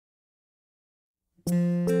Well,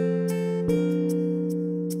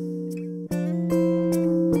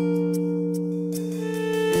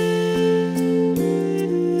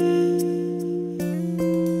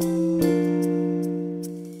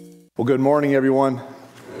 good morning, everyone.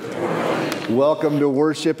 Good morning. Welcome to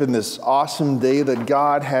worship in this awesome day that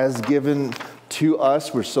God has given to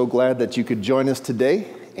us. We're so glad that you could join us today.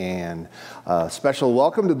 And a special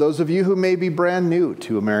welcome to those of you who may be brand new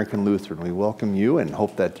to American Lutheran. We welcome you and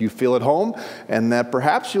hope that you feel at home and that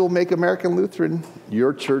perhaps you'll make American Lutheran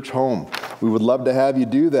your church home. We would love to have you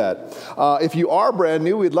do that. If you are brand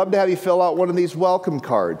new, we'd love to have you fill out one of these welcome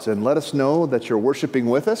cards and let us know that you're worshiping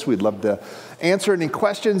with us. We'd love to answer any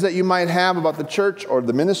questions that you might have about the church or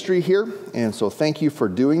the ministry here. And so thank you for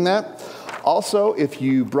doing that. Also, if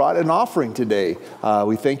you brought an offering today,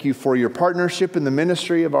 we thank you for your partnership in the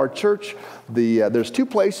ministry of our church. There's two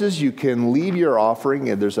places you can leave your offering.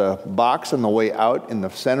 There's a box on the way out in the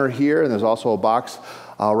center here, and there's also a box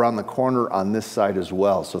around the corner on this side as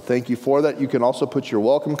well. So thank you for that. You can also put your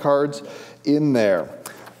welcome cards in there.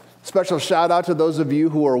 Special shout out to those of you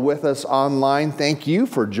who are with us online. Thank you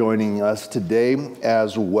for joining us today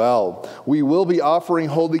as well. We will be offering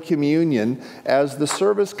Holy Communion as the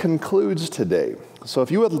service concludes today. So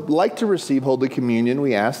if you would like to receive Holy Communion,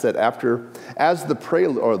 we ask that as the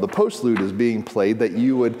prelude or the postlude is being played, that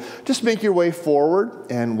you would just make your way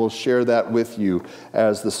forward, and we'll share that with you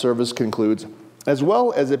as the service concludes. As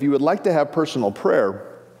well as if you would like to have personal prayer,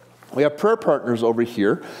 we have prayer partners over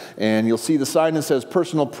here, and you'll see the sign that says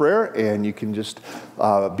personal prayer, and you can just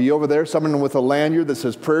be over there. Someone with a lanyard that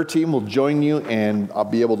says prayer team will join you, and I'll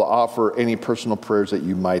be able to offer any personal prayers that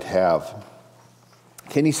you might have.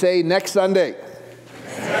 Can you say next Sunday?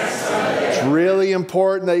 Next Sunday. It's really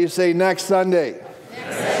important that you say next Sunday.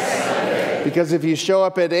 Next Sunday. Because if you show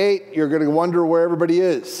up at 8, you're going to wonder where everybody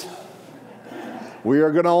is. We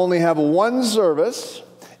are going to only have one service.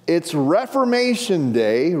 It's Reformation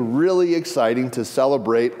Day, really exciting to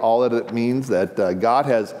celebrate all that it means that God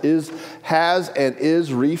has and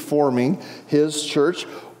is reforming His church.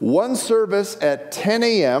 One service at 10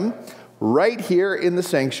 a.m. right here in the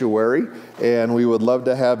sanctuary, and we would love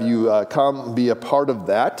to have you come be a part of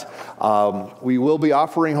that. We will be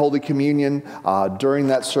offering Holy Communion during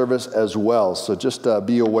that service as well, so just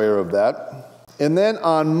be aware of that. And then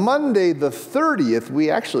on Monday the 30th, we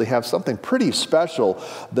actually have something pretty special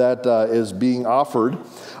that is being offered.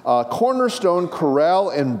 Cornerstone Chorale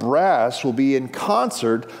and Brass will be in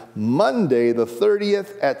concert Monday the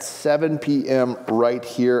 30th at 7 p.m. right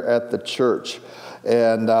here at the church.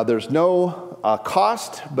 And there's no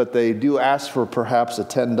cost, but they do ask for perhaps a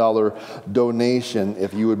 $10 donation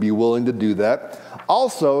if you would be willing to do that.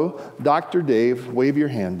 Also, Dr. Dave, wave your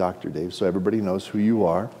hand, Dr. Dave, so everybody knows who you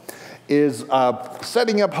are, is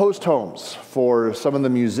setting up host homes for some of the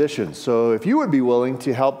musicians. So if you would be willing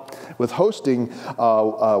to help with hosting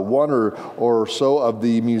one or so of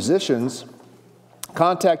the musicians,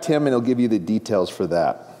 contact him and he'll give you the details for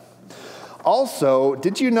that. Also,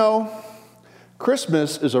 did you know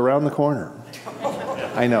Christmas is around the corner?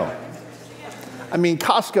 I know. I mean,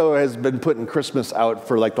 Costco has been putting Christmas out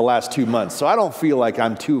for like the last 2 months, so I don't feel like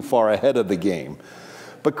I'm too far ahead of the game.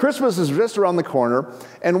 But Christmas is just around the corner,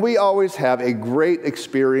 and we always have a great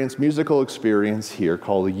experience, musical experience here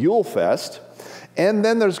called Yule Fest. And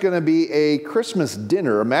then there's going to be a Christmas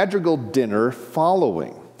dinner, a madrigal dinner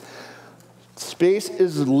following. Space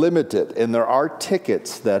is limited, and there are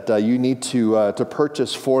tickets that you need to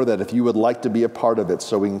purchase for that if you would like to be a part of it.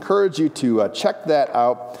 So we encourage you to check that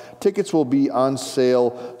out. Tickets will be on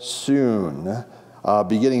sale soon,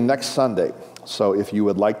 beginning next Sunday. So if you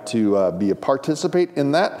would like to participate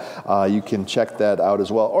in that, you can check that out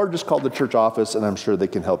as well, or just call the church office, and I'm sure they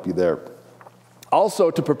can help you there.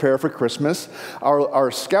 Also, to prepare for Christmas,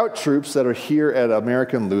 our scout troops that are here at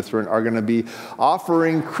American Lutheran are going to be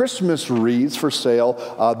offering Christmas wreaths for sale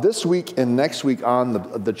this week and next week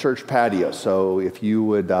on the church patio. So if you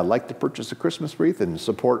would like to purchase a Christmas wreath and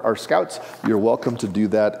support our scouts, you're welcome to do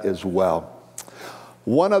that as well.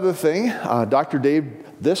 One other thing, Dr. Dave,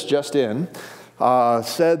 this just in,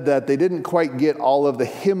 said that they didn't quite get all of the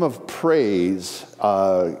hymn of praise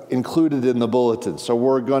included in the bulletin. So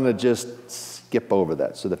we're going to just skip over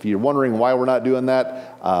that. So if you're wondering why we're not doing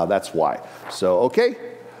that, that's why. So, okay,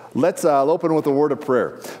 let's open with a word of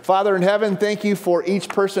prayer. Father in heaven, thank you for each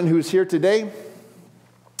person who's here today.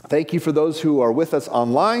 Thank you for those who are with us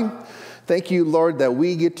online. Thank you, Lord, that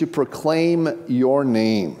we get to proclaim your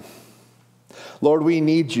name. Lord, we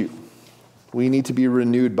need you. We need to be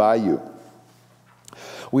renewed by you.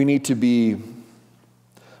 We need to be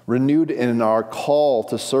renewed in our call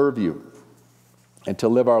to serve you. and to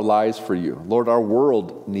live our lives for you. Lord, our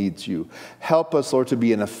world needs you. Help us, Lord, to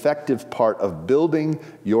be an effective part of building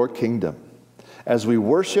your kingdom. As we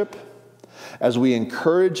worship, as we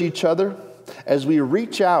encourage each other, as we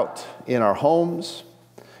reach out in our homes,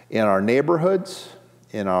 in our neighborhoods,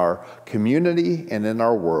 in our community, and in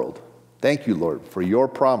our world. Thank you, Lord, for your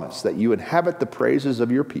promise that you inhabit the praises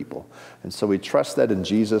of your people. And so we trust that in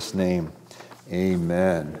Jesus' name.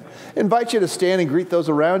 Amen. I invite you to stand and greet those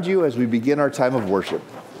around you as we begin our time of worship.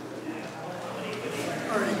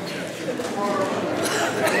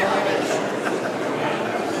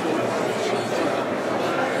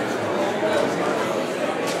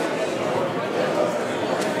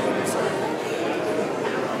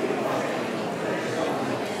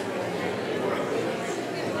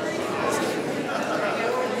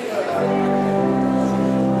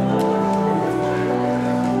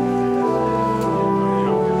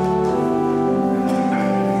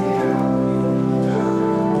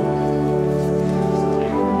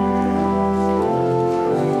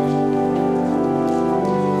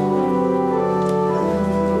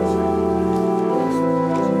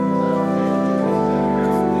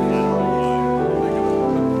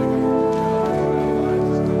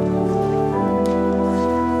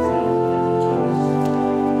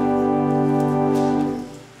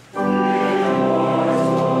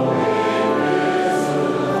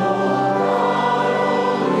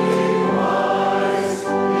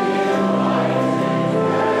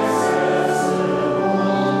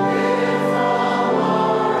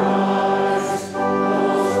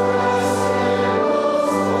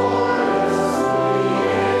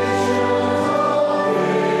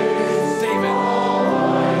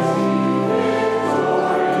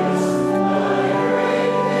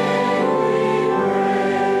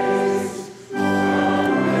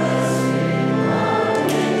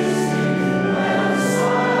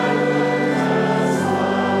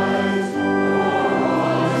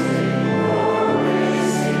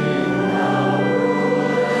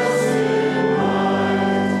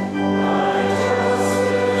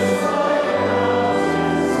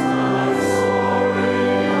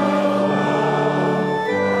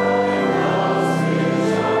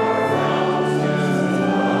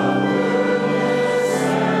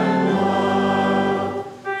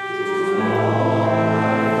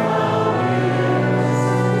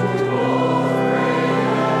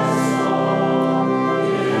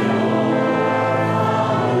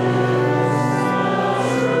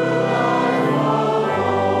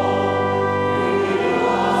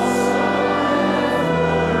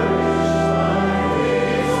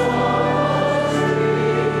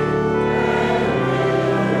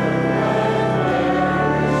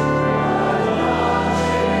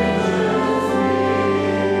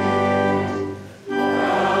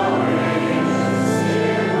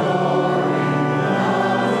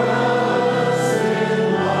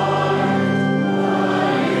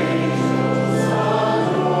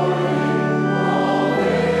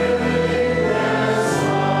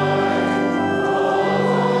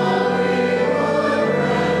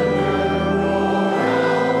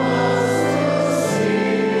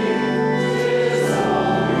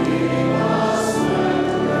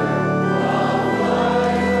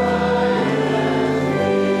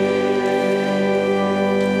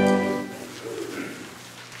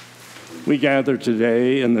 We gather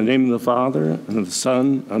today in the name of the Father, and of the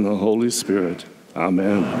Son, and the Holy Spirit.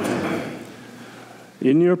 Amen.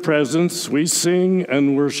 In your presence we sing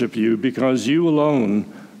and worship you because you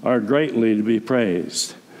alone are greatly to be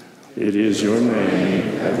praised. It is your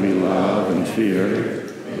name that we love and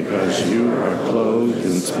fear because you are clothed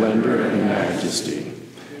in splendor and majesty.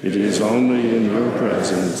 It is only in your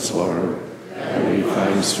presence, Lord, that we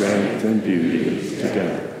find strength and beauty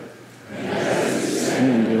together.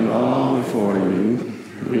 And in all before you,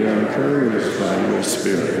 we are encouraged by your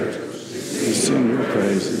Spirit. We sing your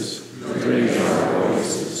praises, raise our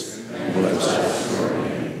voices, and bless your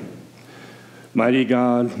name. Mighty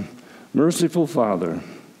God, merciful Father,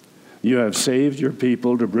 you have saved your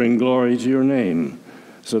people to bring glory to your name,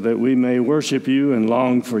 so that we may worship you and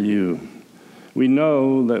long for you. We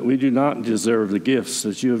know that we do not deserve the gifts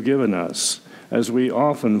that you have given us, as we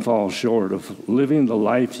often fall short of living the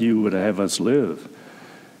life you would have us live.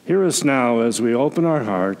 Hear us now as we open our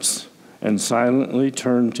hearts and silently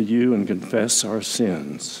turn to you and confess our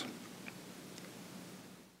sins.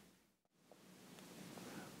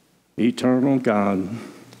 Eternal God,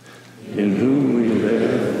 in whom we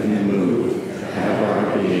live and move, have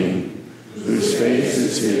our being, whose face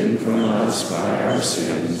is hidden from us by our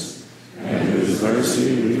sins, and whose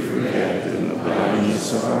mercy we forget in the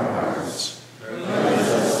blindness of our hearts. Cleanse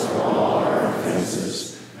us from all our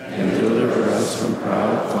offenses, and deliver us from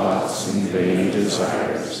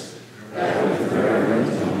desires, that with reverent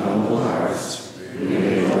and humble hearts we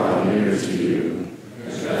may draw near to you,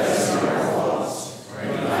 confessing our faults,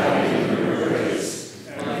 uniting in your grace,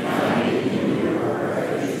 and finding in you our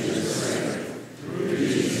refuge and strength, through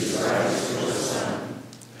Jesus Christ, your Son.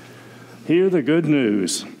 Hear the good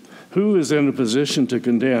news. Who is in a position to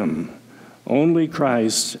condemn? Only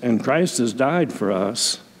Christ, and Christ has died for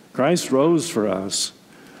us. Christ rose for us.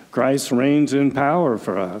 Christ reigns in power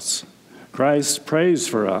for us. Christ prays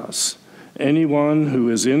for us. Anyone who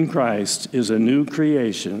is in Christ is a new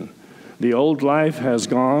creation. The old life has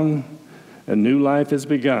gone, a new life has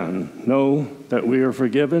begun. Know that we are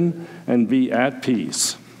forgiven and be at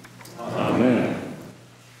peace. Amen.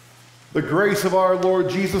 The grace of our Lord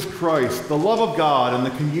Jesus Christ, the love of God, and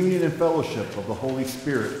the communion and fellowship of the Holy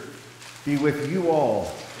Spirit be with you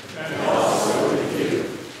all. And also with you.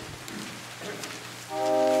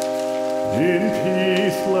 In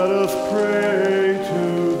peace, let us pray to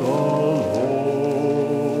the Lord.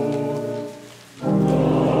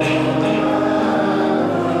 Lord, have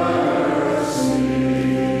mercy.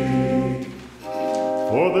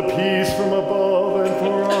 For the peace from above and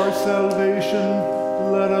for our salvation,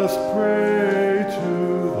 let us pray to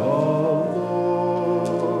the Lord.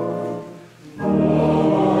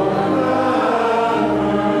 Lord, have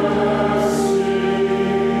mercy.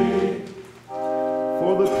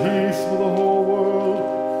 For the peace of the whole world,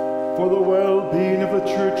 for the well-being of the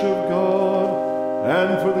Church of God,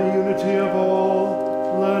 and for the unity of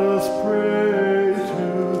all, let us pray to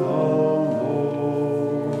the Lord.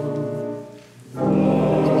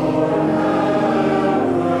 Lord, have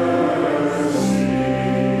mercy.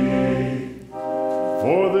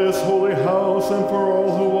 For this holy house and for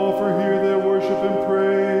all who offer here their worship and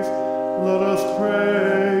praise, let us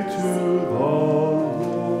pray to the Lord.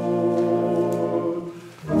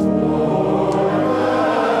 Lord, have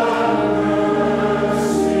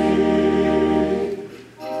mercy.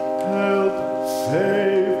 Help,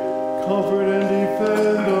 save, comfort, and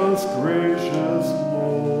defend us, gracious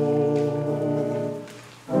Lord.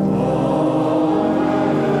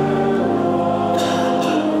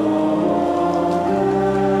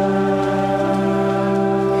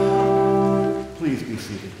 Please be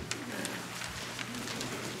seated.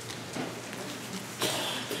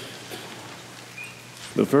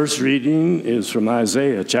 The first reading is from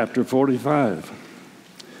Isaiah chapter 45.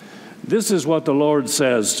 This is what the Lord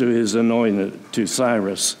says to his anointed, to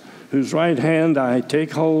Cyrus, whose right hand I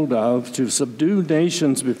take hold of, to subdue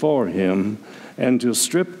nations before him, and to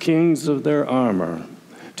strip kings of their armor,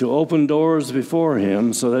 to open doors before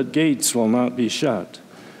him so that gates will not be shut.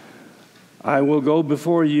 I will go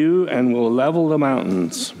before you and will level the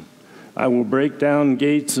mountains. I will break down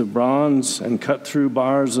gates of bronze and cut through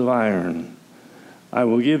bars of iron. I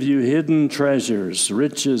will give you hidden treasures,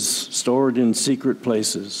 riches stored in secret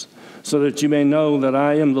places, so that you may know that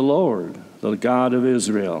I am the Lord, the God of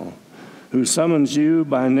Israel, who summons you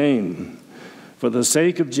by name. For the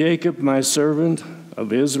sake of Jacob, my servant,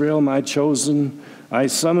 of Israel, my chosen, I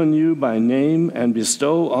summon you by name and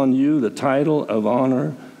bestow on you the title of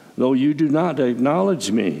honor, though you do not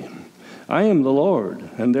acknowledge me. I am the Lord,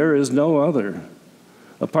 and there is no other.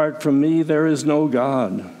 Apart from me, there is no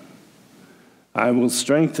God. I will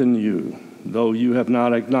strengthen you, though you have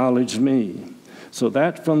not acknowledged me, so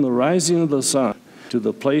that from the rising of the sun to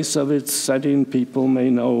the place of its setting, people may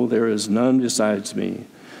know there is none besides me.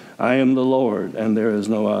 I am the Lord, and there is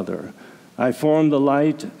no other. I form the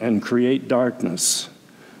light and create darkness.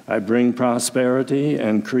 I bring prosperity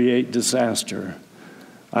and create disaster.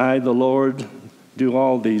 I, the Lord, do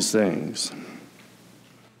all these things.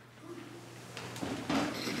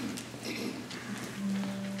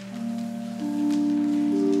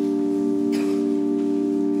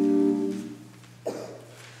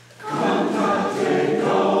 Amen.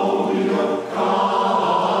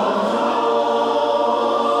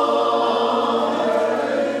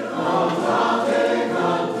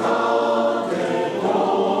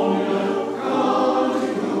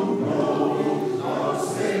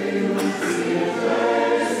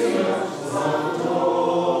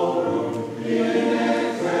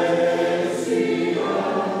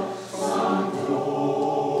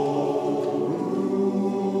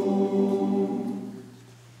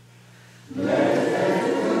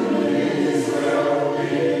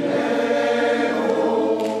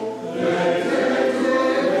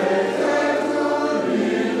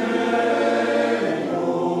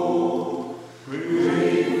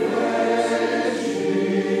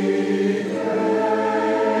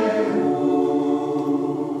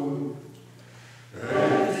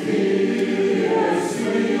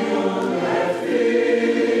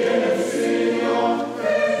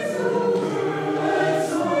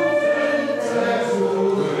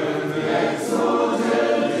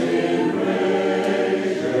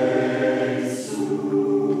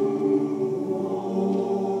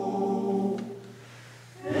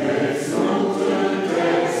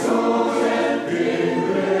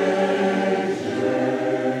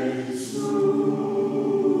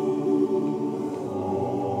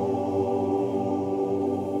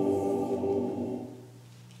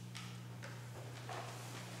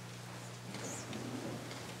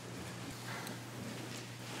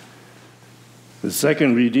 The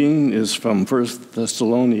second reading is from 1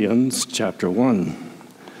 Thessalonians chapter 1.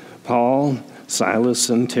 Paul, Silas,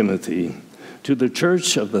 and Timothy, to the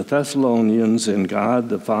church of the Thessalonians in God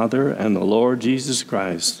the Father and the Lord Jesus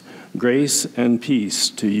Christ, grace and peace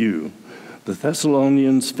to you. The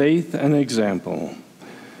Thessalonians' faith and example.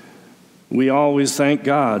 We always thank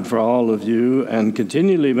God for all of you and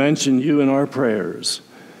continually mention you in our prayers.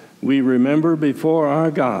 We remember before our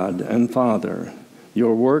God and Father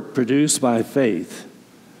your work produced by faith,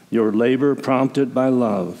 your labor prompted by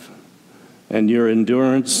love, and your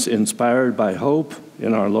endurance inspired by hope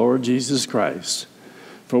in our Lord Jesus Christ.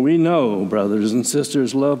 For we know, brothers and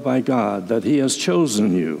sisters loved by God, that he has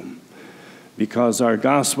chosen you, because our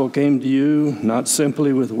gospel came to you not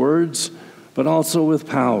simply with words, but also with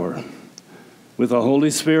power. With the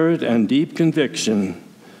Holy Spirit and deep conviction,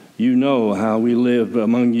 you know how we lived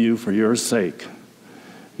among you for your sake.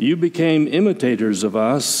 You became imitators of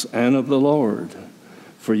us and of the Lord,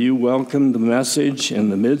 for you welcomed the message in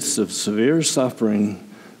the midst of severe suffering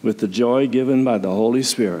with the joy given by the Holy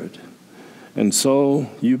Spirit. And so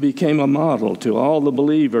you became a model to all the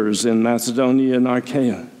believers in Macedonia and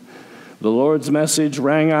Achaia. The Lord's message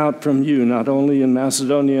rang out from you, not only in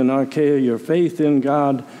Macedonia and Achaia. Your faith in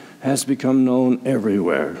God has become known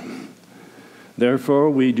everywhere. Therefore,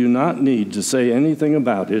 we do not need to say anything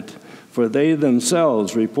about it, for they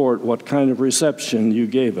themselves report what kind of reception you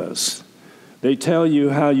gave us. They tell you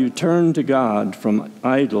how you turned to God from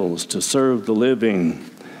idols to serve the living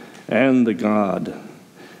and the God,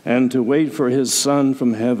 and to wait for his Son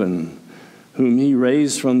from heaven, whom he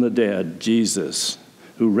raised from the dead, Jesus,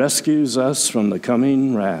 who rescues us from the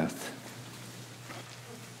coming wrath.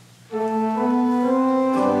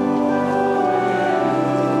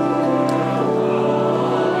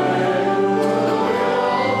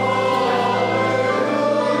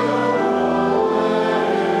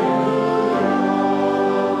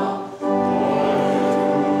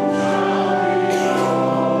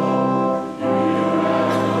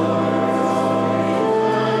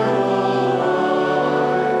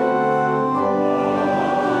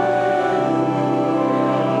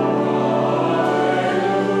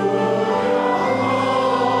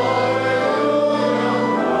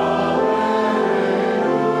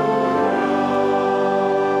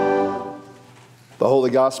 The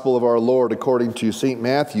Holy Gospel of our Lord according to St.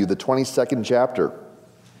 Matthew, the 22nd chapter.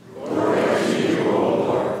 Glory to you, O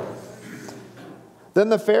Lord. Then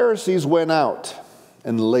the Pharisees went out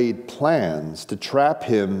and laid plans to trap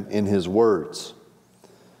him in his words.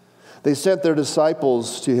 They sent their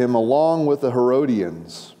disciples to him along with the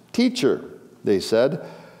Herodians. "Teacher," they said,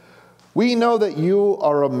 "we know that you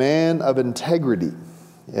are a man of integrity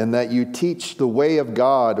and that you teach the way of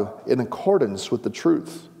God in accordance with the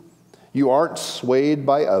truth. You aren't swayed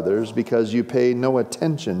by others because you pay no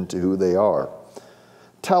attention to who they are.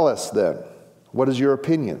 Tell us then, what is your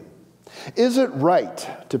opinion? Is it right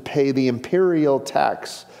to pay the imperial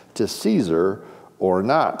tax to Caesar or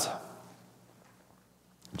not?"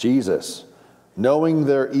 Jesus, knowing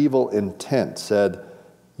their evil intent, said,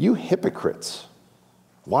 "You hypocrites,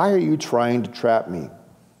 why are you trying to trap me?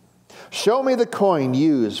 Show me the coin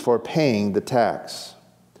used for paying the tax."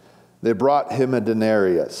 They brought him a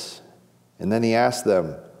denarius. And then he asked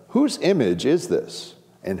them, "Whose image is this,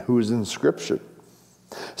 and whose inscription?"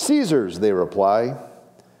 "Caesar's," they reply.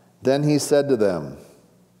 Then he said to them,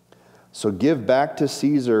 "So give back to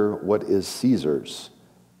Caesar what is Caesar's,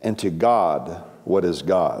 and to God what is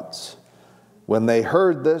God's." When they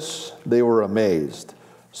heard this, they were amazed.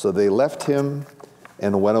 So they left him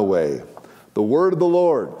and went away. The word of the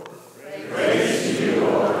Lord. Praise to you,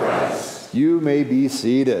 O Christ. You may be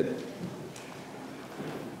seated.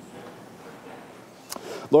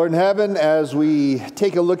 Lord in heaven, as we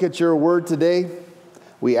take a look at your word today,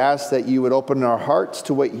 we ask that you would open our hearts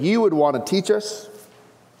to what you would want to teach us.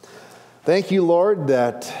 Thank you, Lord,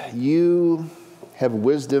 that you have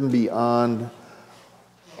wisdom beyond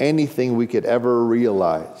anything we could ever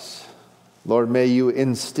realize. Lord, may you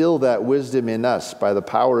instill that wisdom in us by the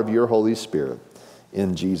power of your Holy Spirit.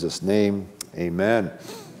 In Jesus' name, amen.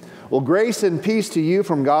 Well, grace and peace to you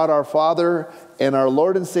from God our Father and our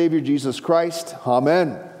Lord and Savior Jesus Christ.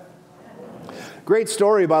 Amen. Great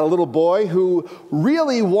story about a little boy who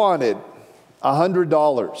really wanted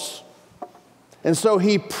 $100. And so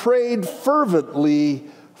he prayed fervently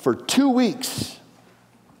for 2 weeks.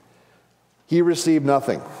 He received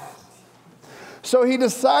nothing. So he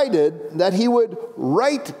decided that he would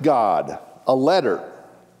write God a letter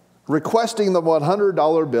requesting the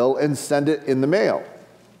 $100 bill and send it in the mail.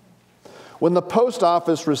 When the post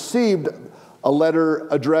office received a letter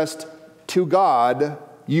addressed to God,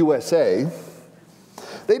 USA,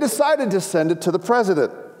 They decided to send it to the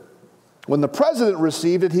president. When the president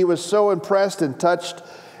received it, he was so impressed and touched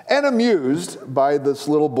and amused by this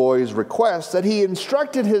little boy's request that he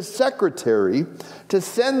instructed his secretary to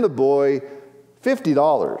send the boy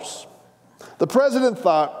 $50. The president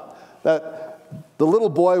thought that the little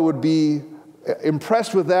boy would be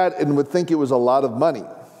impressed with that and would think it was a lot of money.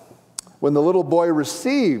 When the little boy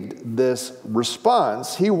received this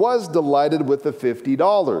response, he was delighted with the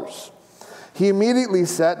 $50. He immediately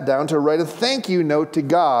sat down to write a thank you note to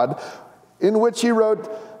God, in which he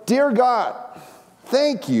wrote, "Dear God,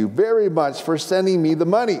 thank you very much for sending me the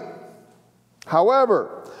money. However,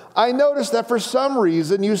 I noticed that for some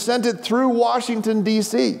reason you sent it through Washington,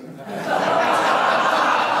 D.C.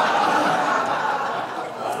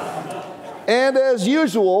 And as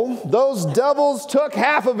usual, those devils took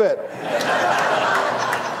half of it."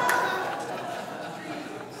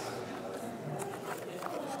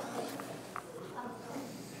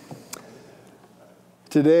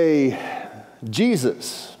 Today,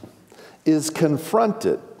 Jesus is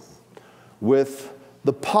confronted with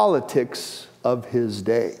the politics of his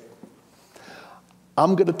day.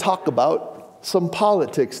 I'm going to talk about some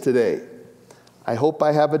politics today. I hope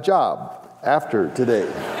I have a job after today.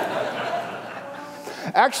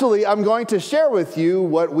 Actually, I'm going to share with you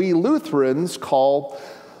what we Lutherans call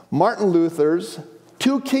Martin Luther's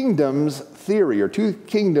two kingdoms theory, or two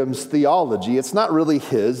kingdoms theology. It's not really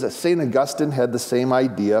his. St. Augustine had the same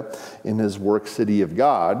idea in his work, City of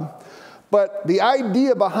God. But the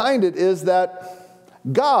idea behind it is that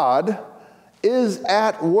God is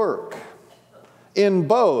at work in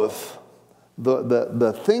both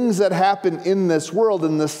the things that happen in this world,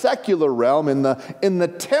 in the secular realm, in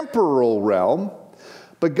the temporal realm,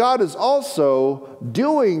 but God is also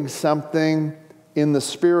doing something in the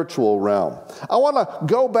spiritual realm. I want to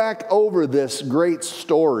go back over this great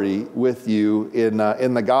story with you in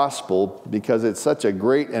the gospel, because it's such a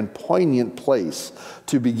great and poignant place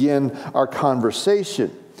to begin our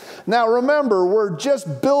conversation. Now remember, we're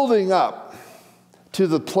just building up to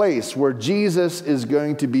the place where Jesus is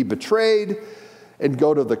going to be betrayed and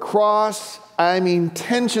go to the cross. I mean,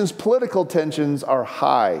 political tensions are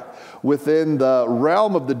high within the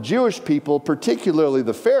realm of the Jewish people, particularly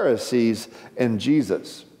the Pharisees and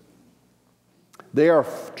Jesus. They are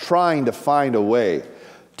trying to find a way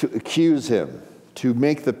to accuse him, to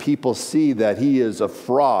make the people see that he is a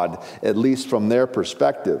fraud, at least from their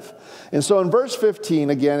perspective. And so in verse 15,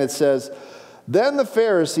 again, it says, "Then the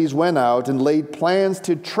Pharisees went out and laid plans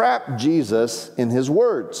to trap Jesus in his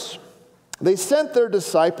words. They sent their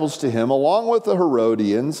disciples to him along with the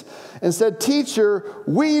Herodians and said, 'Teacher,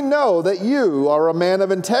 we know that you are a man of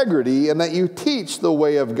integrity and that you teach the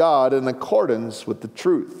way of God in accordance with the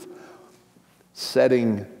truth.'"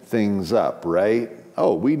 Setting things up, right?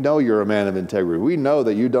 "Oh, we know you're a man of integrity. We know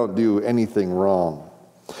that you don't do anything wrong.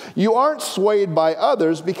 You aren't swayed by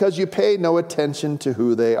others because you pay no attention to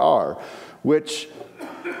who they are," which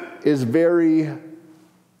is very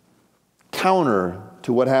counter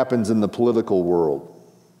to what happens in the political world.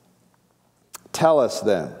 "Tell us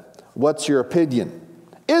then, what's your opinion?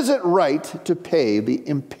 Is it right to pay the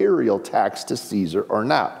imperial tax to Caesar or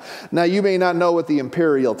not?" Now, you may not know what the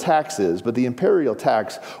imperial tax is, but the imperial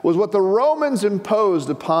tax was what the Romans imposed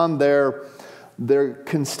upon their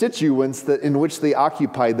constituents in which they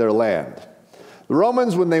occupied their land. The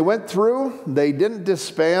Romans, when they went through, they didn't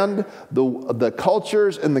disband the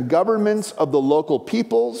cultures and the governments of the local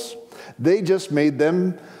peoples. They just made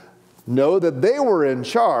them know that they were in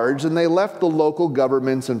charge, and they left the local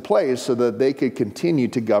governments in place so that they could continue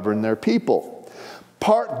to govern their people.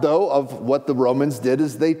 Part, though, of what the Romans did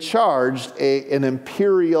is they charged an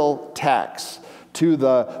imperial tax to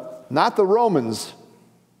not the Romans,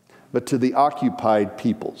 but to the occupied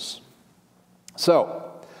peoples. So,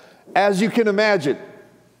 as you can imagine,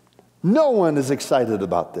 no one is excited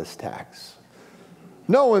about this tax.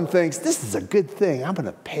 No one thinks, this is a good thing. I'm going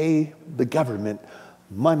to pay the government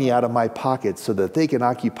money out of my pocket so that they can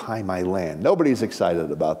occupy my land. Nobody's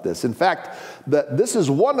excited about this. In fact, this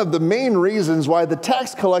is one of the main reasons why the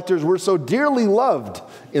tax collectors were so dearly loved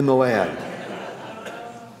in the land.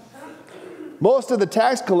 Most of the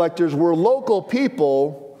tax collectors were local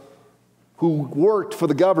people who worked for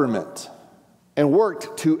the government and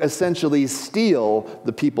worked to essentially steal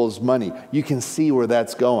the people's money. You can see where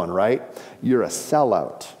that's going, right? You're a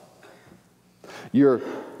sellout.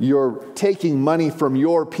 You're taking money from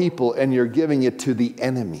your people and you're giving it to the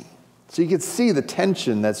enemy. So you can see the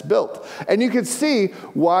tension that's built. And you can see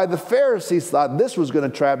why the Pharisees thought this was going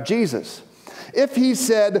to trap Jesus. If he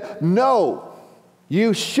said, "No,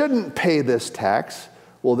 you shouldn't pay this tax,"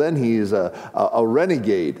 well, then he's a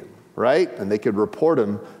renegade. right? And they could report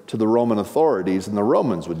him to the Roman authorities, and the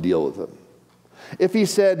Romans would deal with him. If he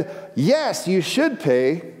said, yes, you should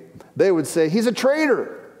pay, they would say, he's a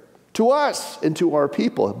traitor to us and to our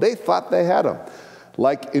people. They thought they had him,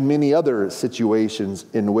 like in many other situations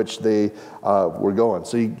in which they were going.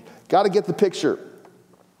 So you got to get the picture.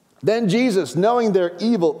 Then Jesus, knowing their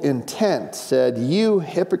evil intent, said, you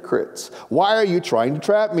hypocrites, why are you trying to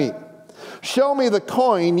trap me? Show me the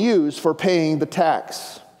coin used for paying the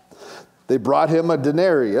tax. They brought him a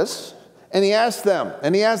denarius, and he asked them,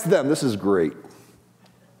 this is great,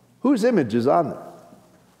 whose image is on there?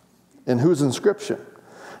 And whose inscription?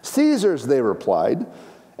 Caesar's, they replied.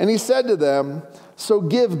 And he said to them, so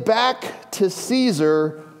give back to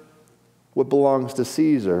Caesar what belongs to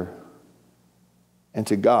Caesar, and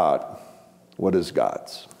to God what is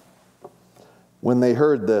God's. When they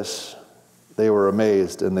heard this, they were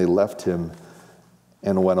amazed, and they left him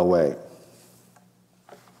and went away.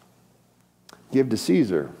 Give to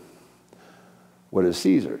Caesar what is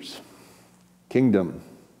Caesar's. Kingdom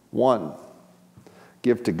 1.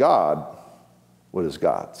 Give to God what is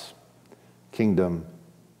God's. Kingdom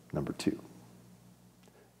number 2.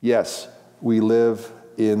 Yes, we live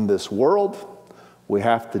in this world. We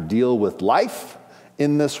have to deal with life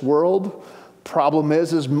in this world. Problem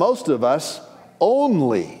is most of us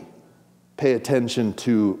only pay attention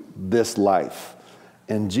to this life.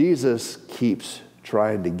 And Jesus keeps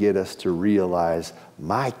trying to get us to realize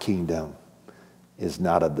my kingdom is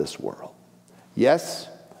not of this world. Yes,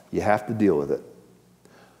 you have to deal with it.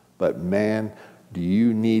 But man, do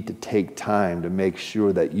you need to take time to make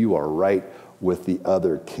sure that you are right with the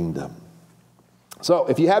other kingdom. So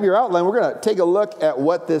if you have your outline, we're going to take a look at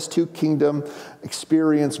what this two-kingdom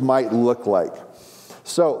experience might look like.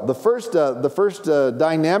 So the first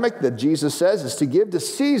dynamic that Jesus says is to give to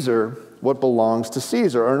Caesar what belongs to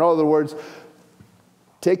Caesar. Or in other words,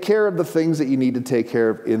 take care of the things that you need to take care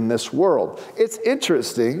of in this world. It's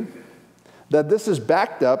interesting that this is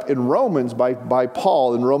backed up in Romans by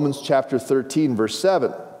Paul in Romans chapter 13, verse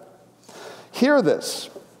 7. Hear this.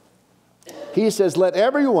 He says, let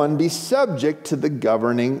everyone be subject to the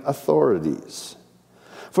governing authorities.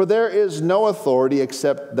 For there is no authority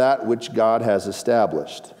except that which God has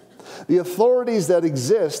established. The authorities that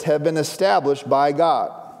exist have been established by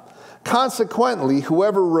God. Consequently,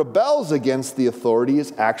 whoever rebels against the authority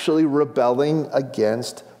is actually rebelling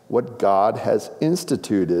against what God has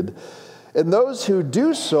instituted. And those who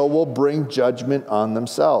do so will bring judgment on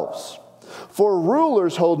themselves. For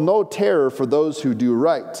rulers hold no terror for those who do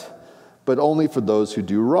right, but only for those who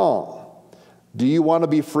do wrong. Do you want to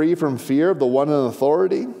be free from fear of the one in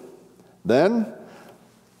authority? Then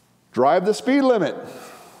drive the speed limit.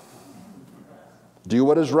 Do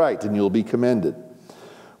what is right, and you'll be commended.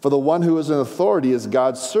 For the one who is in authority is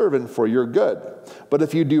God's servant for your good. But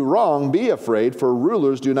if you do wrong, be afraid, for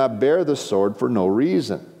rulers do not bear the sword for no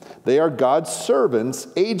reason. They are God's servants,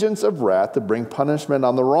 agents of wrath, to bring punishment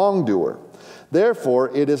on the wrongdoer.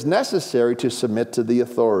 Therefore, it is necessary to submit to the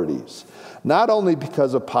authorities, not only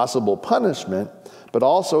because of possible punishment, but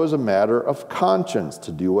also as a matter of conscience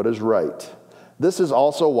to do what is right. This is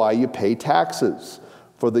also why you pay taxes,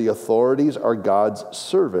 for the authorities are God's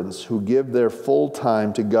servants who give their full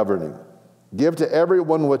time to governing. Give to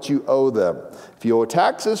everyone what you owe them. If you owe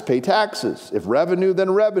taxes, pay taxes. If revenue,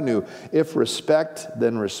 then revenue. If respect,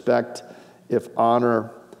 then respect. If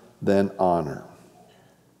honor, then honor.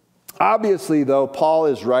 Obviously, though, Paul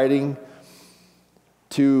is writing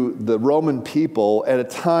to the Roman people at a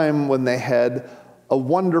time when they had a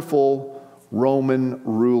wonderful Roman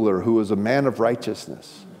ruler who was a man of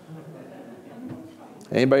righteousness.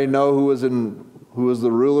 Anybody know who was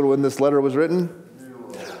the ruler when this letter was written?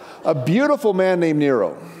 A beautiful man named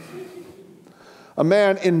Nero. A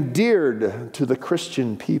man endeared to the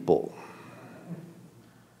Christian people.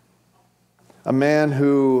 A man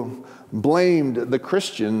who blamed the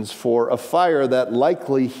Christians for a fire that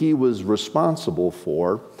likely he was responsible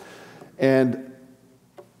for, and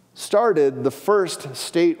started the first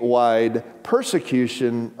statewide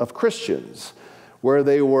persecution of Christians, where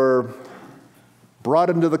they were brought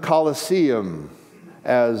into the Colosseum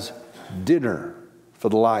as dinner for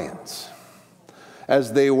the lions,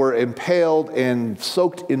 as they were impaled and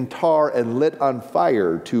soaked in tar and lit on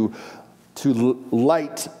fire to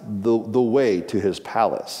light the way to his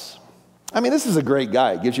palace. I mean, this is a great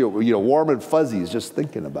guy. It gives you warm and fuzzies just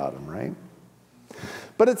thinking about him, right?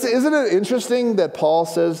 But isn't it interesting that Paul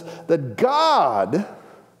says that God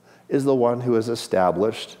is the one who has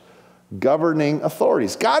established governing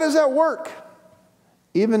authorities. God is at work,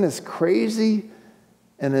 even as crazy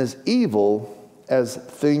and as evil as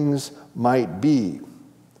things might be.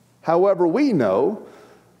 However, we know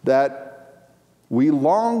that we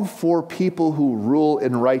long for people who rule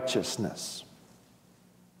in righteousness.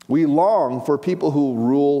 We long for people who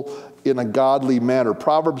rule in a godly manner.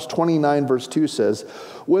 Proverbs 29 verse 2 says,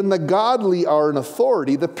 "When the godly are in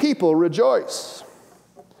authority, the people rejoice.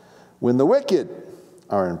 When the wicked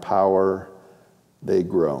are in power, they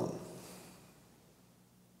groan."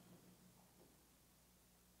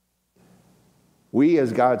 We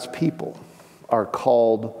as God's people are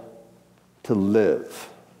called to live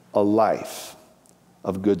a life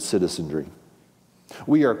of good citizenry.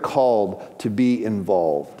 We are called to be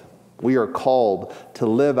involved. We are called to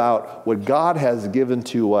live out what God has given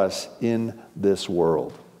to us in this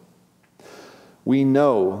world. We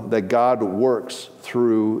know that God works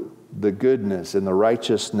through the goodness and the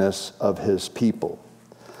righteousness of his people.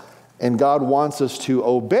 And God wants us to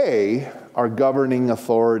obey our governing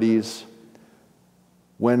authorities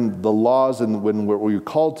when the laws and when what we're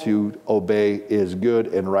called to obey is good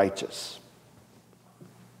and righteous.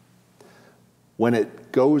 When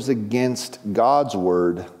it goes against God's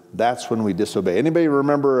word, that's when we disobey. Anybody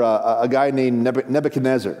remember a guy named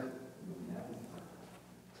Nebuchadnezzar?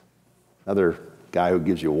 Another guy who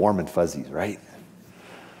gives you warm and fuzzies, right?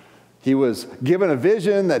 He was given a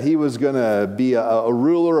vision that he was going to be a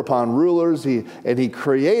ruler upon rulers. And he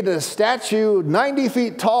created a statue 90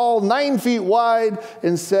 feet tall, 9 feet wide,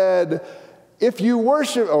 and said, "If you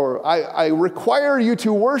worship, or I require you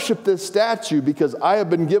to worship this statue because I have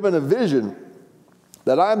been given a vision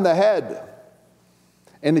that I'm the head.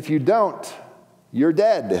 And if you don't, you're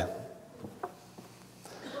dead."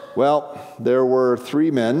 Well, there were 3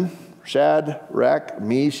 men, Shadrach,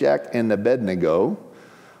 Meshach, and Abednego,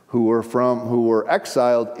 who were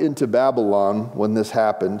exiled into Babylon when this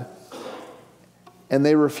happened, and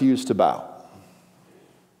they refused to bow.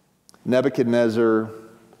 Nebuchadnezzar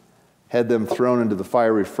had them thrown into the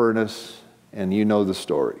fiery furnace, and you know the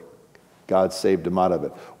story. God saved them out of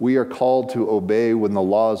it. We are called to obey when the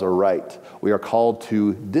laws are right. We are called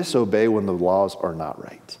to disobey when the laws are not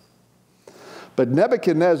right. But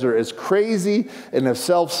Nebuchadnezzar, as crazy and as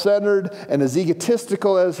self-centered and as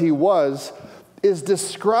egotistical as he was, is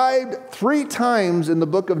described 3 times in the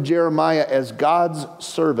book of Jeremiah as God's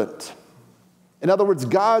servant. In other words,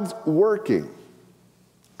 God's working,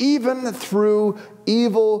 even through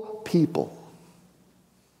evil people.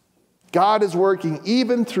 God is working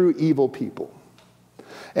even through evil people.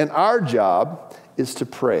 And our job is to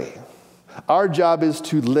pray. Our job is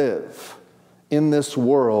to live in this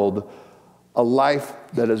world a life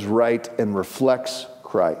that is right and reflects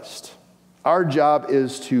Christ. Our job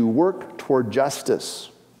is to work toward justice.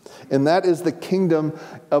 And that is the kingdom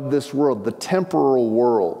of this world, the temporal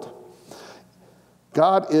world.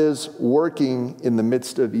 God is working in the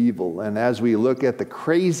midst of evil. And as we look at the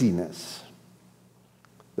craziness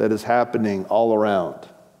that is happening all around,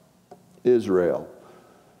 Israel,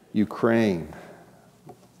 Ukraine,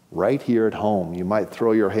 right here at home, you might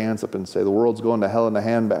throw your hands up and say, the world's going to hell in a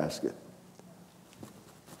handbasket.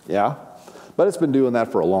 Yeah, but it's been doing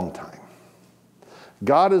that for a long time.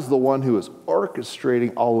 God is the one who is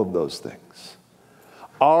orchestrating all of those things.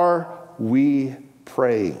 Are we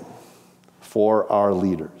praying for our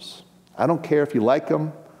leaders? I don't care if you like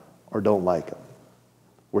them or don't like them.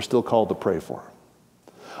 We're still called to pray for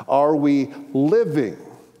them. Are we living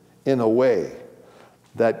in a way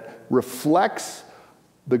that reflects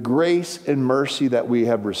the grace and mercy that we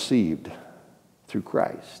have received through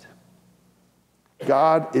Christ?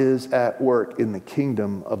 God is at work in the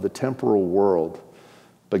kingdom of the temporal world,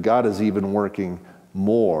 but God is even working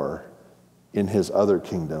more in his other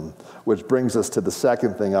kingdom, which brings us to the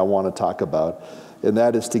second thing I want to talk about, and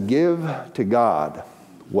that is to give to God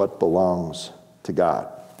what belongs to God.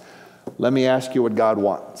 Let me ask you what God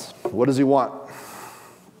wants. What does he want?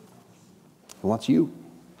 He wants you.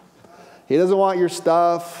 He doesn't want your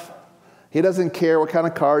stuff. He doesn't care what kind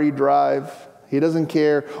of car you drive. He doesn't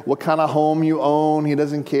care what kind of home you own. He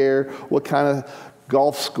doesn't care what kind of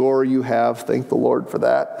golf score you have. Thank the Lord for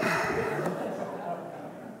that.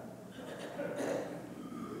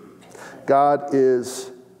 God is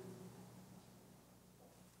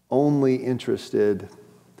only interested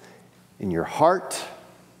in your heart,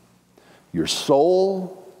 your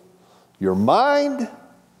soul, your mind,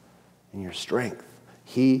 and your strength.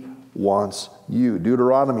 He wants you.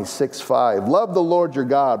 Deuteronomy 6:5. Love the Lord your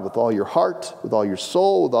God with all your heart, with all your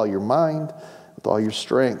soul, with all your mind, with all your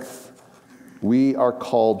strength. We are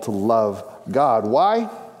called to love God. Why?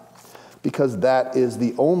 Because that is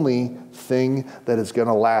the only thing that is going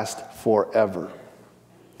to last forever.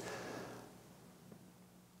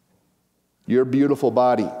 Your beautiful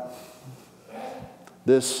body,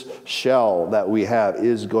 This shell that we have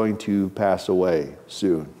is going to pass away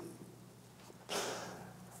soon.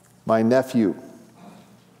 My nephew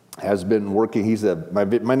has been working,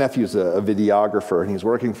 my nephew's a videographer, and he's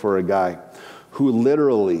working for a guy who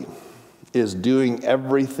literally is doing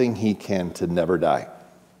everything he can to never die.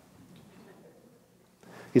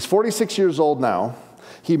 He's 46 years old now.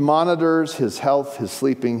 He monitors his health, his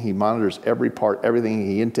sleeping. He monitors every part, everything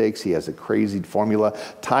he intakes. He has a crazy formula.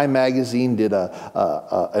 Time magazine did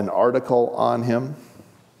an article on him,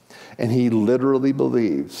 and he literally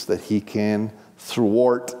believes that he can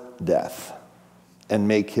thwart death and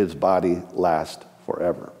make his body last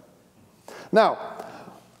forever. Now,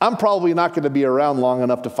 I'm probably not going to be around long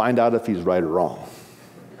enough to find out if he's right or wrong.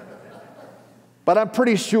 But I'm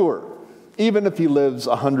pretty sure, even if he lives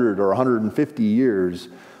 100 or 150 years,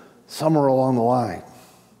 somewhere along the line,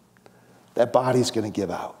 that body's going to give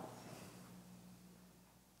out.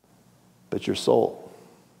 But your soul,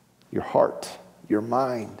 your heart, your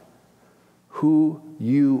mind, who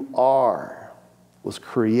you are, was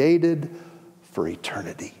created for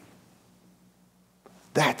eternity.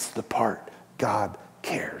 That's the part God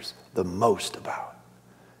cares the most about.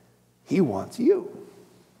 He wants you.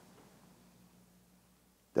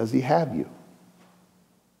 Does he have you?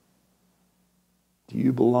 Do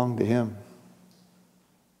you belong to him?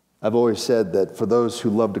 I've always said that for those who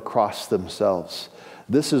love to cross themselves,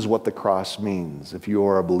 this is what the cross means if you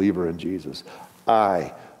are a believer in Jesus.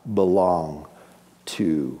 I belong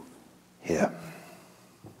to him.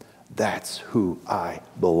 That's who I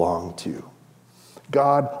belong to.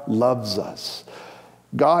 God loves us.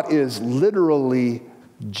 God is literally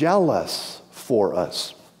jealous for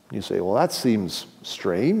us. You say, well, that seems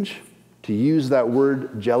strange to use that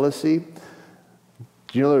word jealousy.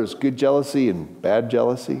 Do you know there's good jealousy and bad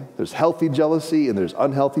jealousy? There's healthy jealousy and there's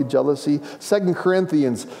unhealthy jealousy. 2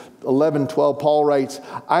 Corinthians 11:12, Paul writes,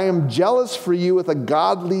 I am jealous for you with a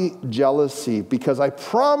godly jealousy because I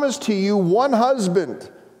promised to you one husband,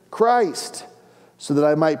 Christ, so that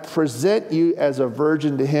I might present you as a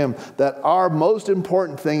virgin to him, that our most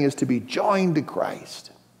important thing is to be joined to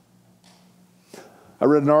Christ. I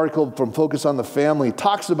read an article from Focus on the Family. It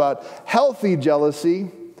talks about healthy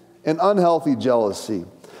jealousy and unhealthy jealousy. It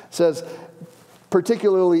says,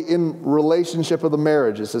 particularly in relationship of the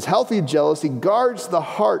marriage, it says, healthy jealousy guards the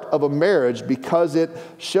heart of a marriage because it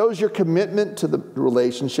shows your commitment to the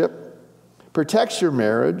relationship, protects your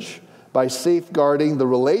marriage by safeguarding the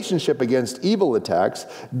relationship against evil attacks,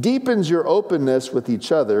 deepens your openness with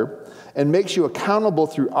each other, and makes you accountable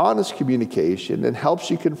through honest communication, and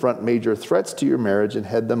helps you confront major threats to your marriage and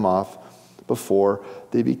head them off before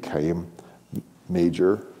they become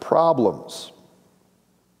major problems.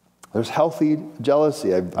 There's healthy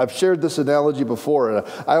jealousy. I've shared this analogy before, and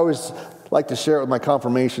I always like to share it with my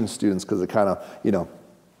confirmation students because it kind of,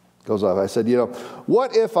 goes off. I said,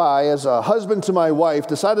 what if I, as a husband to my wife,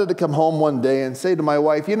 decided to come home one day and say to my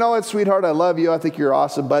wife, you know what, sweetheart, I love you, I think you're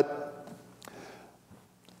awesome, but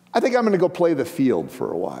I think I'm going to go play the field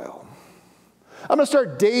for a while. I'm going to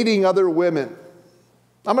start dating other women.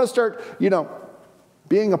 I'm going to start,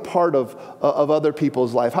 being a part of other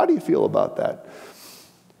people's life. How do you feel about that?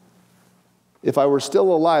 If I were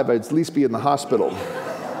still alive, I'd at least be in the hospital.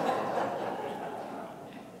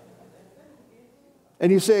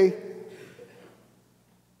 And you say,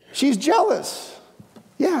 she's jealous.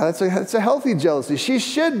 Yeah, that's a healthy jealousy. She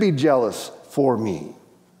should be jealous for me,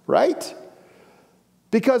 right?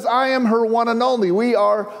 Because I am her one and only. We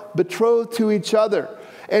are betrothed to each other.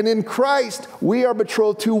 And in Christ, we are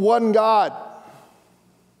betrothed to one God.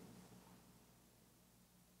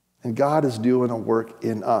 And God is doing a work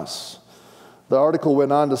in us. The article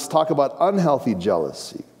went on to talk about unhealthy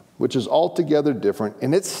jealousy, which is altogether different,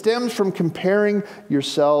 and it stems from comparing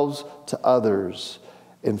yourselves to others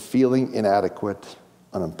and feeling inadequate,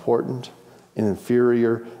 unimportant, and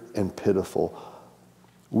inferior and pitiful.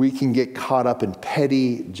 We can get caught up in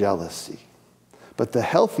petty jealousy. But the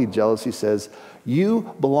healthy jealousy says,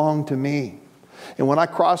 you belong to me. And when I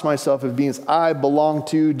cross myself, it means I belong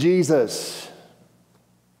to Jesus.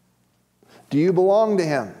 Do you belong to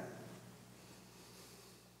him?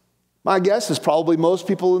 My guess is probably most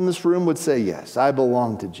people in this room would say, yes, I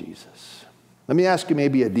belong to Jesus. Let me ask you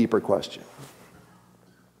maybe a deeper question.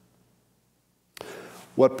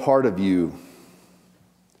 What part of you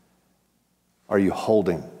are you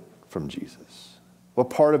holding from Jesus? What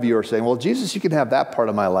part of you are saying, well, Jesus, you can have that part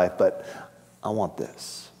of my life, but I want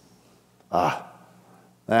this.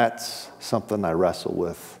 That's something I wrestle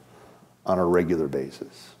with on a regular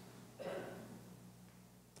basis.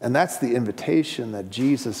 And that's the invitation that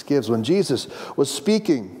Jesus gives. When Jesus was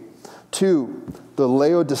speaking to the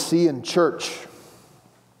Laodicean church,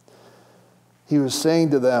 He was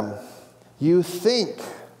saying to them, you think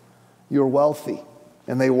you're wealthy.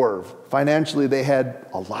 And they were. Financially, they had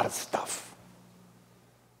a lot of stuff.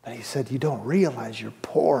 But he said, you don't realize you're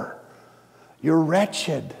poor. You're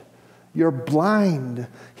wretched. You're blind.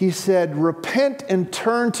 He said, repent and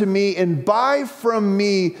turn to me and buy from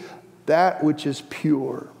me that which is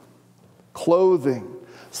pure, clothing,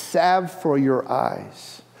 salve for your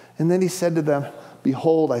eyes. And then he said to them,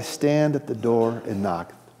 behold, I stand at the door and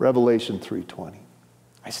knock. Revelation 3:20.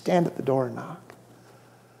 I stand at the door and knock.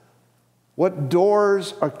 What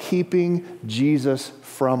doors are keeping Jesus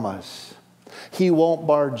from us? He won't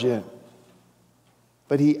barge in,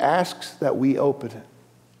 but he asks that we open it.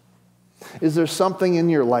 Is there something in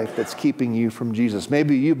your life that's keeping you from Jesus?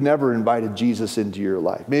 Maybe you've never invited Jesus into your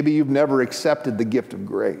life. Maybe you've never accepted the gift of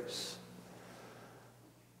grace.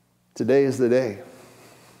 Today is the day.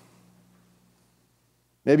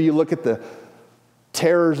 Maybe you look at the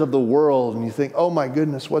terrors of the world and you think, oh my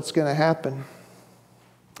goodness, what's going to happen?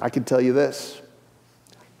 I can tell you this,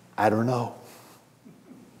 I don't know,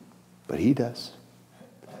 but he does.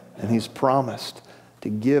 And he's promised to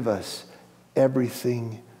give us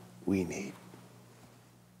everything we need.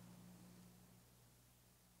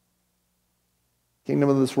 Kingdom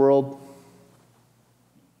of this world,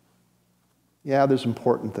 yeah, there's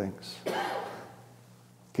important things.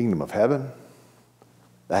 Kingdom of heaven,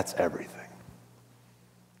 that's everything.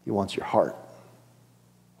 He wants your heart,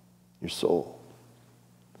 your soul,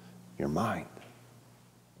 your mind,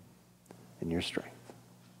 and your strength.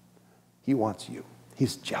 He wants you.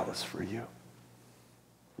 He's jealous for you.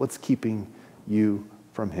 What's keeping you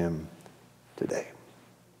from him today?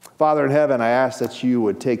 Father in heaven, I ask that you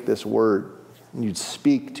would take this word and you'd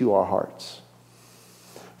speak to our hearts.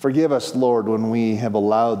 Forgive us, Lord, when we have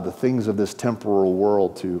allowed the things of this temporal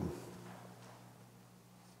world to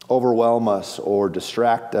overwhelm us or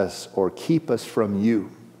distract us or keep us from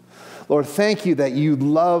you. Lord, thank you that you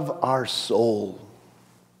love our soul.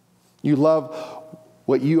 You love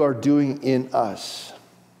what you are doing in us.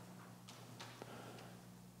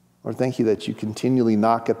 Lord, thank you that you continually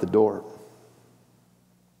knock at the door,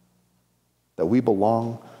 that we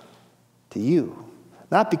belong to you,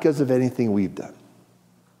 not because of anything we've done,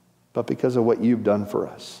 but because of what you've done for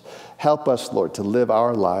us. Help us, Lord, to live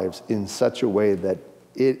our lives in such a way that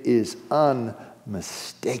it is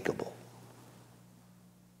unmistakable.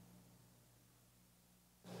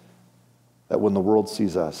 That when the world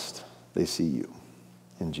sees us, they see you.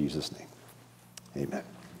 In Jesus' name, amen.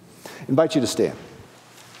 I invite you to stand.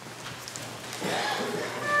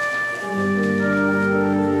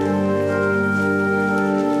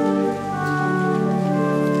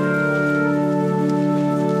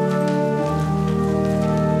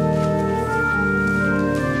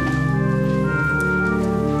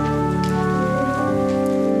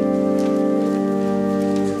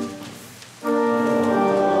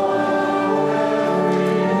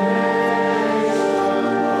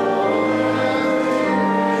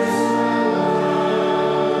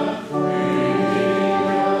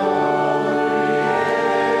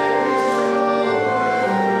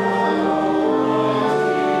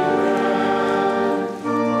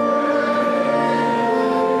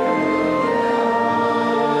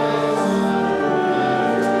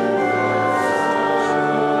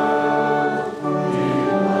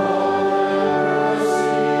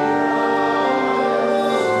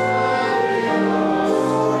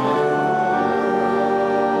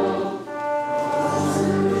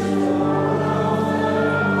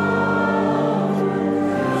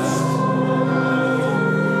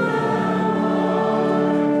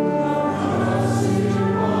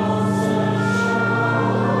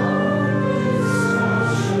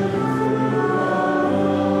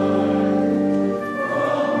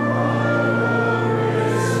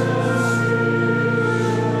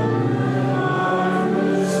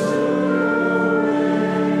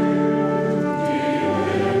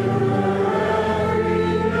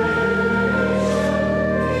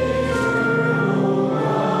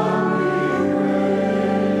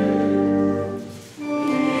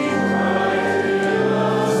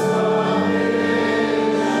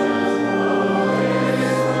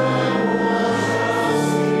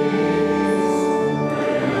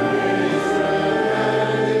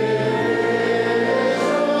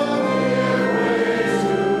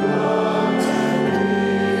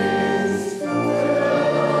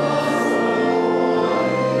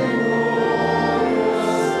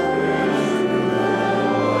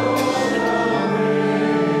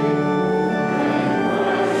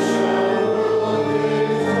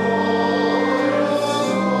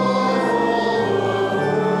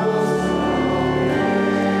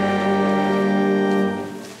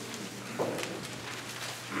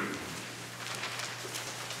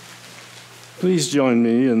 Please join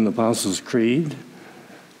me in the Apostles' Creed.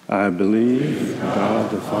 I believe in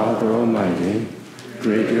God the Father Almighty,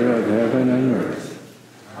 creator of heaven and earth.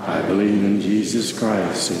 I believe in Jesus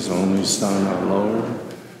Christ, his only Son, our Lord,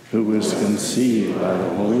 who was conceived by the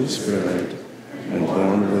Holy Spirit and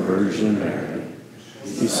born of the Virgin Mary.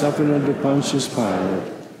 He suffered under Pontius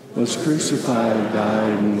Pilate, was crucified,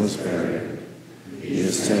 died, and was buried. He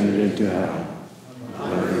ascended into hell.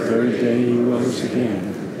 On the third day he rose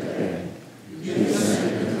again from the dead. He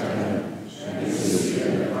ascended into heaven, and he will be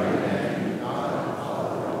at the right hand of God the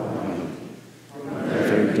Father Almighty. On the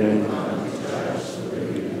third day,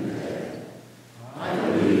 I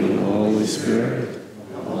believe in the Holy Spirit,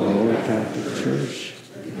 the Holy Catholic Church,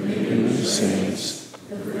 the communion of saints,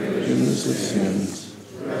 the forgiveness of sins,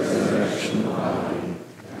 the resurrection of the body,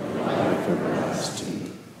 and life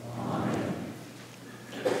everlasting. Amen.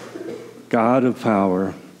 God of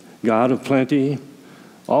power, God of plenty,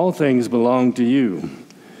 all things belong to you.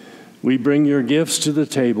 We bring your gifts to the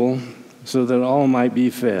table so that all might be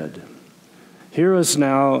fed. Hear us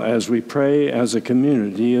now as we pray as a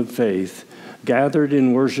community of faith, gathered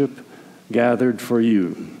in worship, gathered for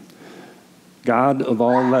you. God of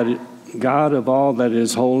all that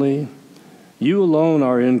is holy, you alone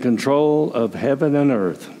are in control of heaven and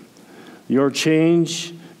earth. You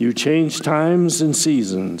change times and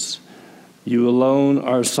seasons. You alone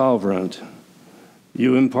are sovereign.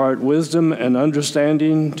 You impart wisdom and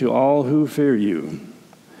understanding to all who fear you.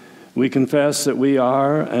 We confess that we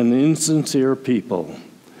are an insincere people.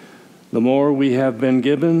 The more we have been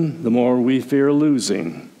given, the more we fear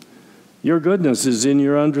losing. Your goodness is in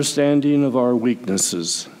your understanding of our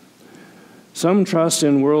weaknesses. Some trust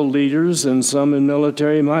in world leaders and some in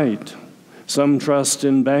military might. Some trust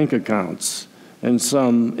in bank accounts and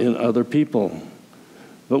some in other people.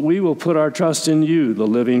 But we will put our trust in you, the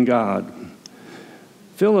living God.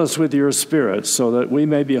 Fill us with your Spirit so that we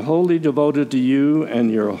may be wholly devoted to you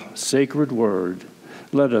and your sacred word.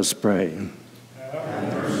 Let us pray.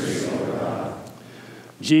 Have mercy, O God.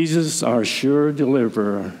 Jesus, our sure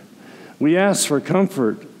deliverer, we ask for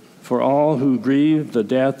comfort for all who grieve the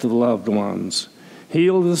death of loved ones.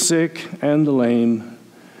 Heal the sick and the lame.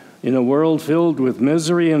 In a world filled with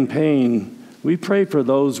misery and pain, we pray for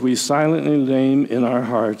those we silently name in our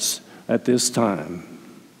hearts at this time.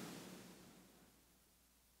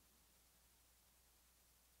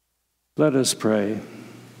 Let us pray.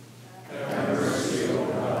 Have mercy, O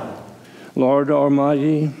God. Lord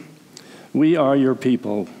Almighty, we are your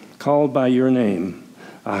people, called by your name.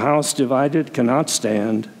 A house divided cannot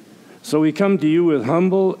stand, so we come to you with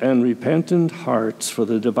humble and repentant hearts for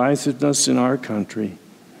the divisiveness in our country.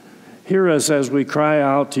 Hear us as we cry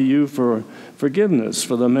out to you for forgiveness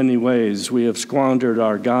for the many ways we have squandered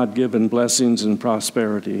our God-given blessings and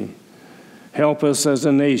prosperity. Help us as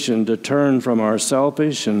a nation to turn from our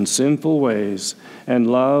selfish and sinful ways and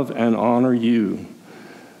love and honor you.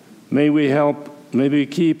 May we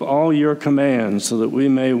keep all your commands so that we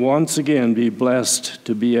may once again be blessed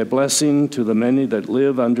to be a blessing to the many that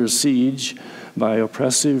live under siege by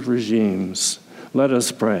oppressive regimes. Let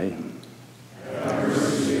us pray.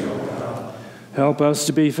 Help us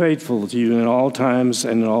to be faithful to you in all times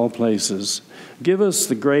and in all places. Give us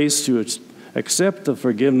the grace to accept the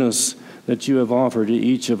forgiveness that you have offered to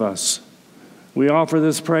each of us. We offer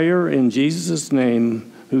this prayer in Jesus'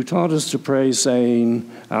 name, who taught us to pray, saying,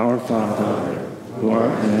 Our Father, who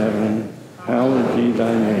art in heaven, hallowed be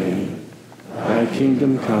thy name. Thy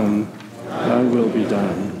kingdom come, thy will be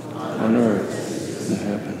done, on earth as in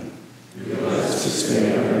heaven. Give us this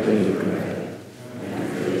day our daily bread,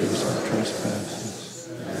 and forgive us our trespasses,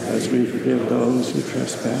 as we forgive those who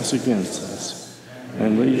trespass against us.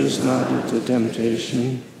 And lead us not into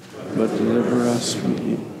temptation, but deliver us from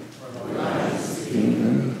evil. The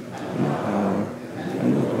kingdom, and the power,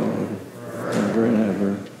 and the glory, forever and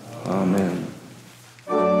ever. Amen.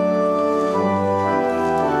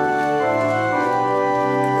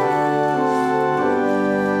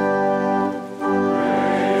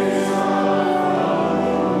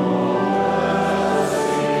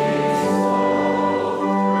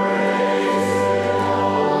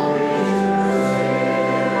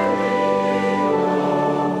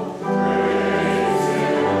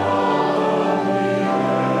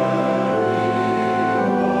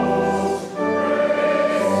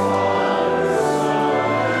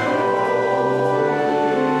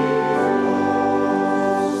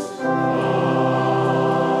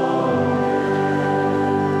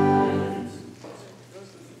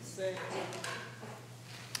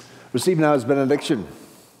 Receive now his benediction.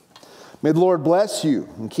 May the Lord bless you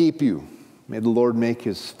and keep you. May the Lord make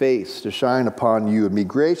his face to shine upon you and be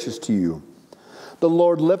gracious to you. the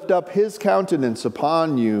Lord lift up his countenance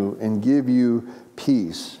upon you and give you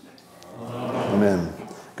peace. Amen.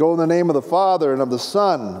 Go in the name of the Father, and of the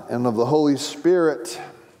Son, and of the Holy Spirit,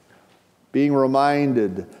 being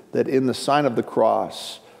reminded that in the sign of the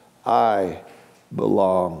cross, I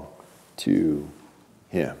belong to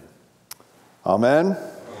him. Amen.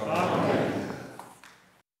 Amen.